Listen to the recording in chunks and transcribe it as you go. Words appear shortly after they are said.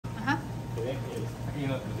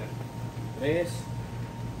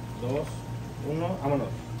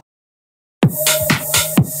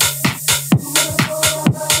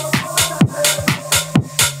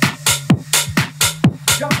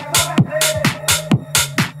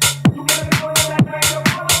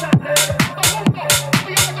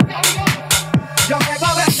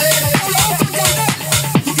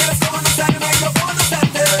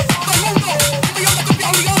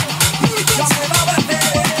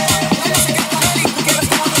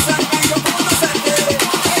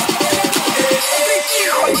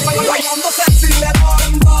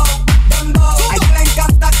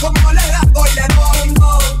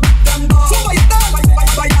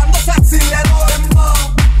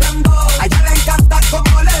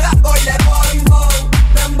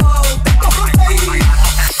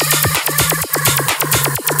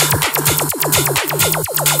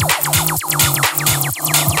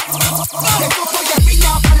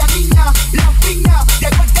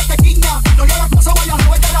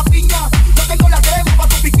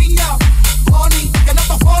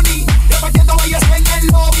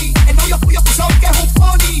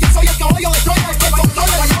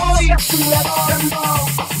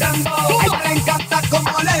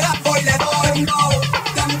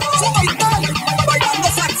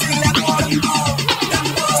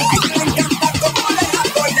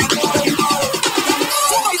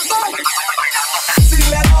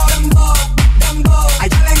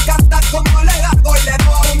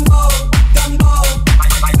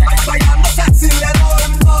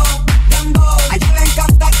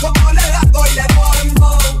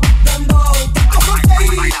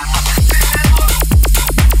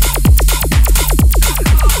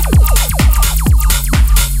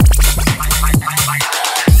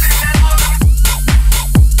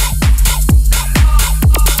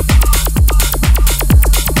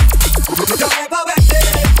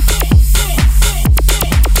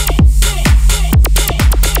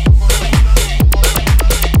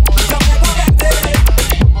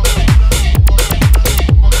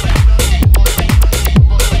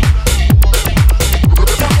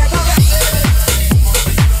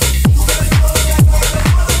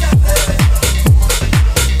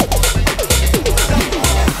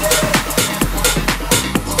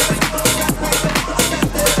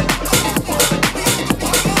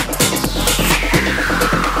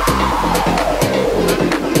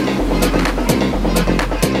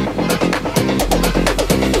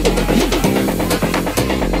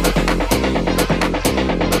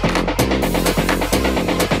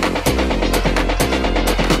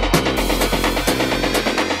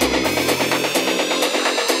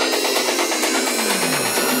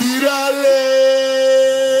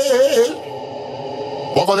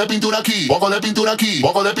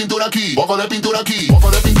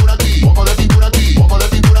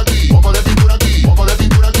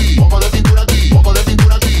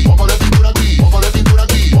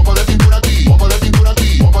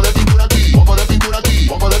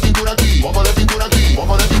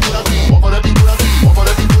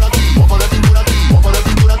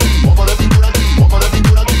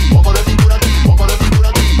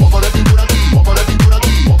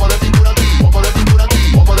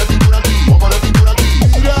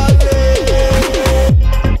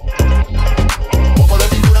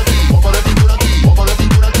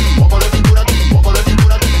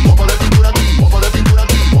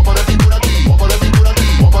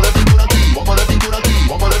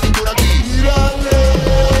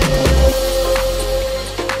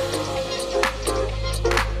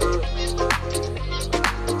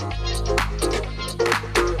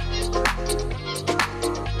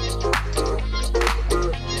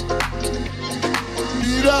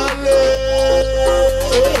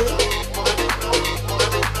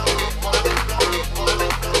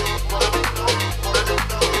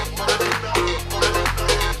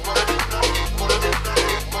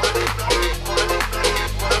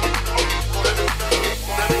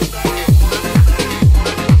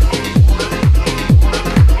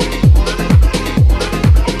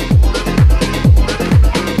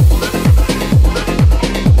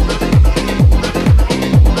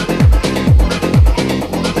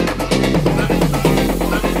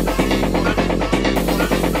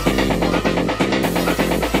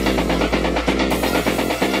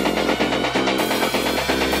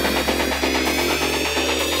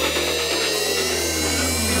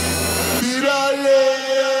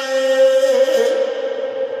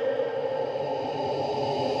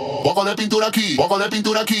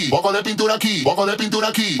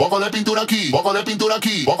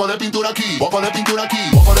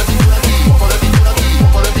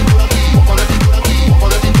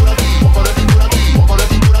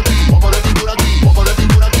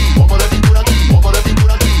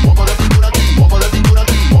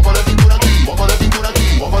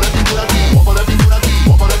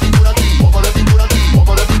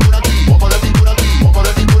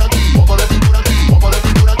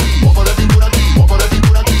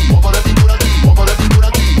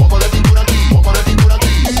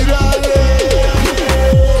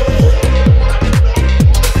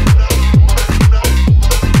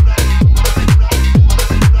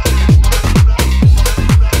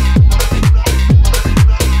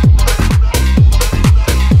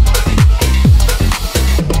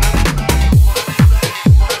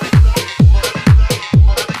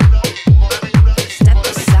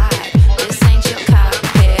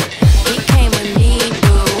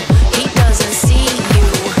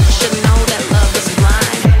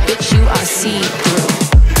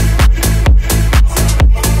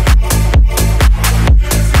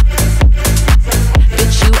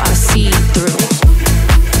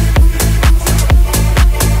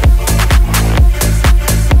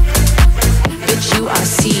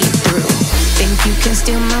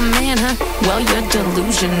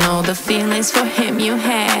should know the feelings for him you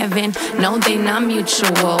having. No, they not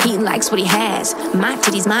mutual. He likes what he has. My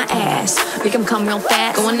titties, my ass. Make him come real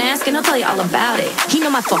fast. Go and ask and I'll tell you all about it. He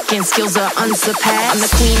know my fucking skills are unsurpassed. I'm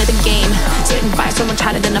the queen of the game. Spitting fire so much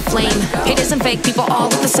hotter than a flame. Haters and fake people all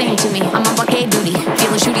look the same to me. I'm on blockade duty.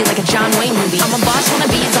 Feeling shooty like a John Wayne movie. I'm a boss, wanna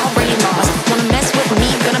be is already lost. Wanna mess with me,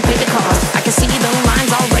 gonna pay the cost. I can see the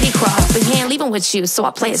lines already crossed. But he ain't leaving with you, so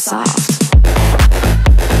I play it soft.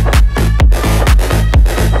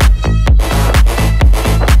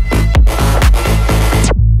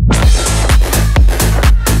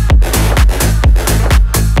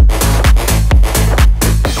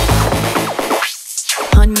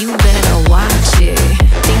 You better watch it.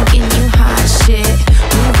 Thinking you hot shit.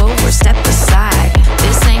 Move over, step aside.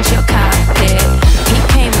 This ain't your cockpit. He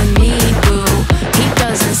came with me, boo. He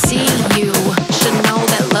doesn't see you. Should know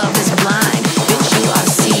that love is blind. Bitch, you are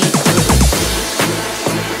see-through.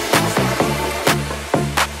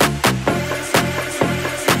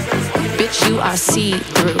 Bitch, you are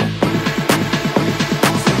see-through.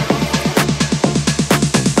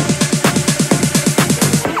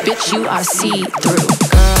 Bitch, you are see-through.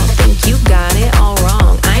 Girl, think you got it all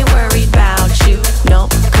wrong. I ain't worried about you, no,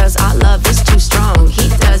 cause our love is too strong. He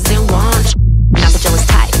doesn't want you. Not the jealous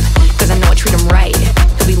type, cause I know I treat him right.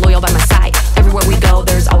 He'll be loyal by my side. Everywhere we go,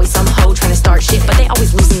 there's always some hoe trying to start shit, but they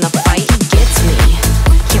always lose in the fight. He gets me,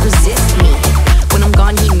 can't resist me. When I'm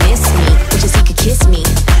gone, he miss me, wishes he could kiss me.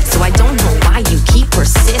 So I don't know why you keep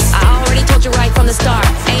persist. I already told you right from the start.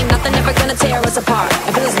 Ain't nothing ever gonna tear us apart.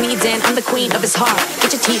 I feel his needs and I'm the queen of his heart.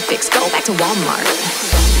 Get your teeth fixed, go back to Walmart.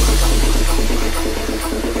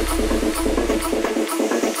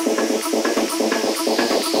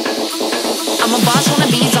 I'm a boss,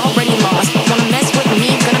 wanna be's already lost. Wanna mess with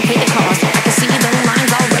me, gonna pay the cost. I can see the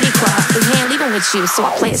lines already crossed. But he ain't leaving with you, so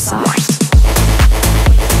I play it soft.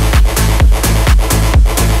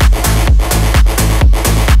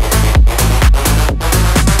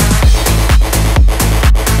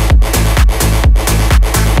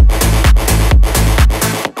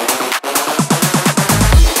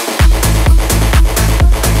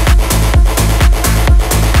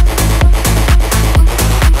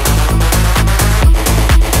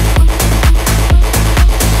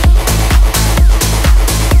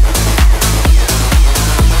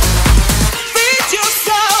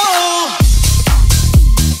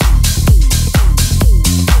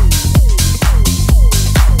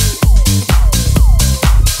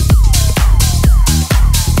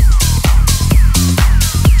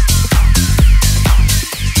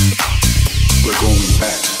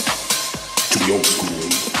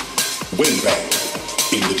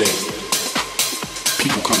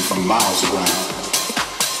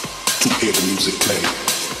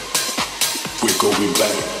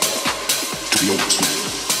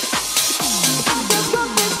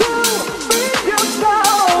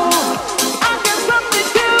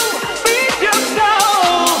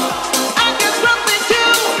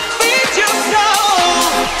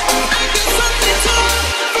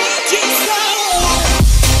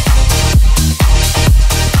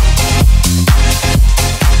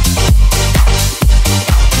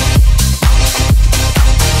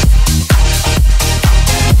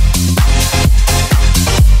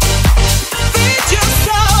 Just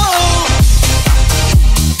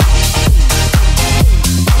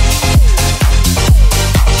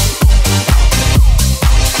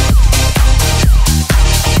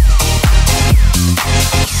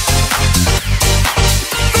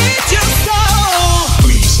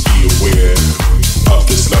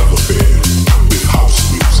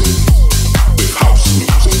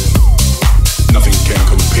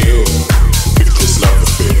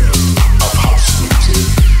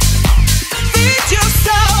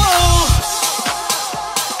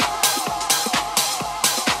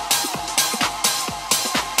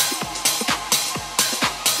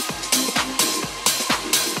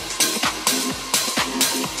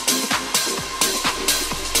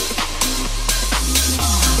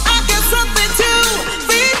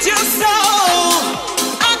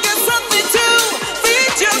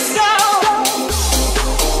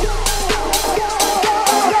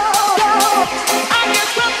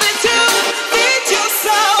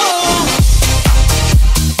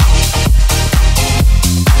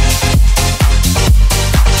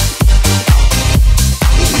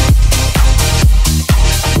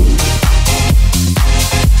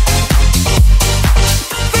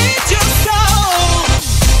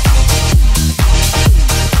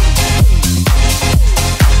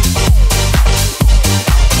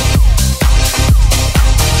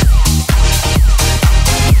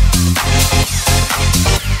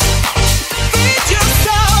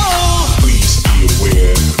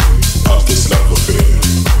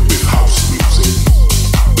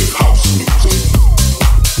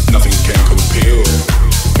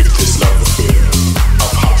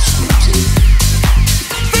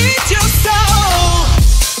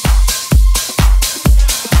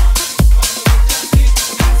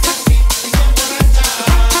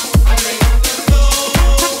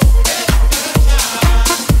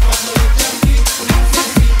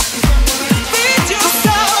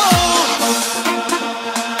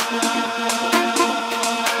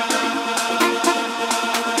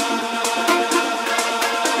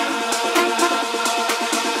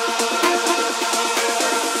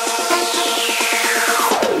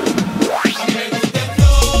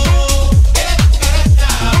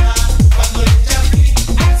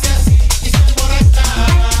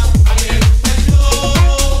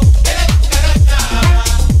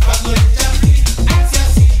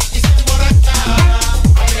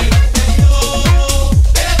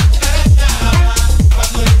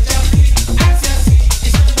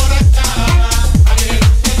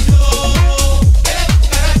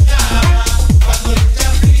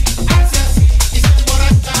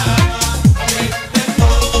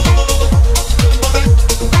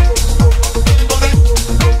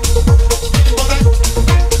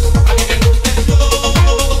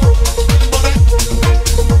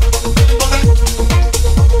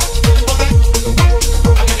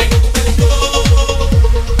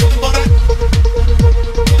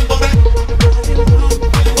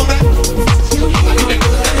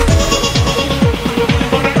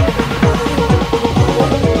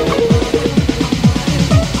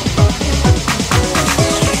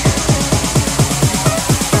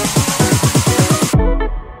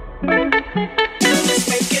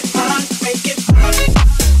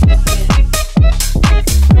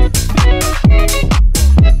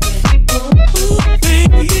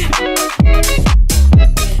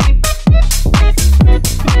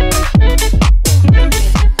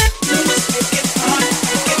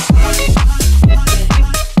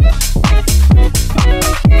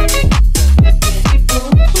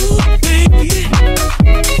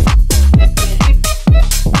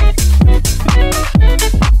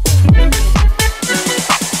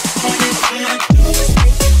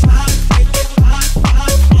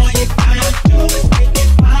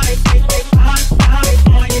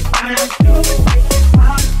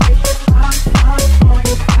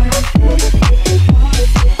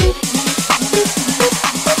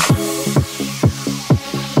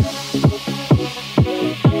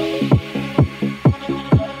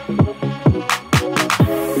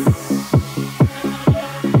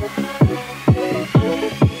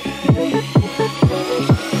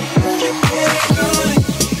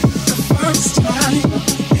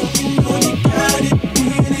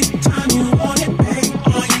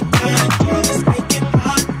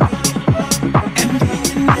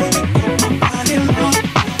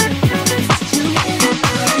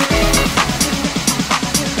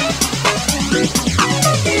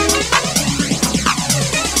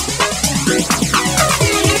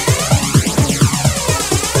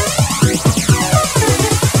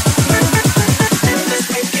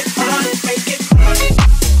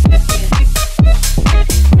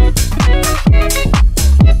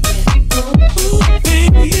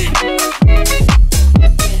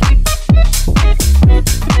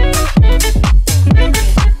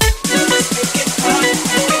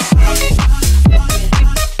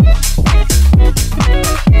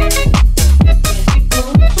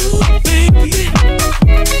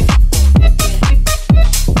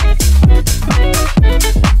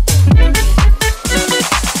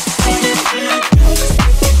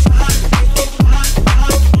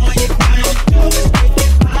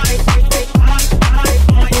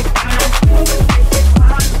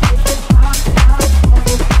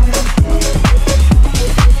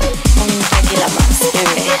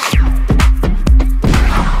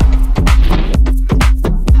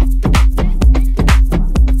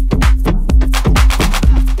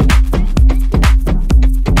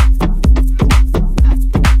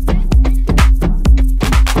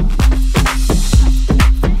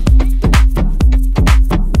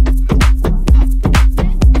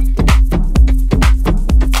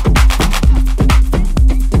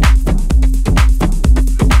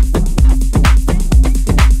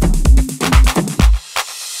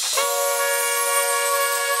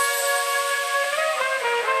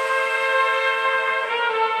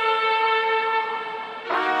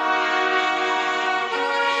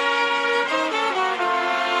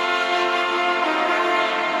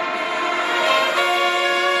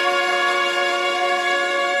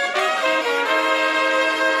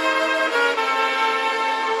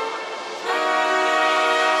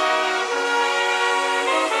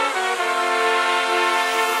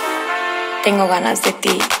Tengo ganas de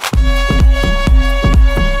ti.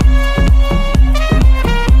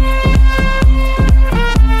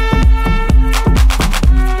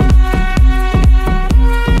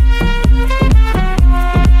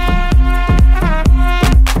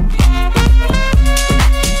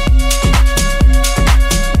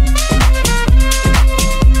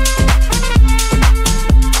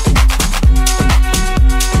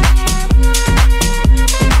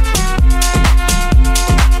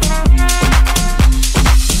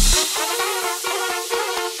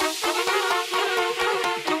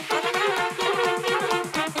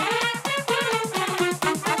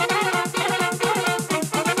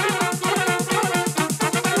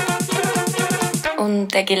 Un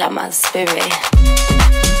tequila más, bebé.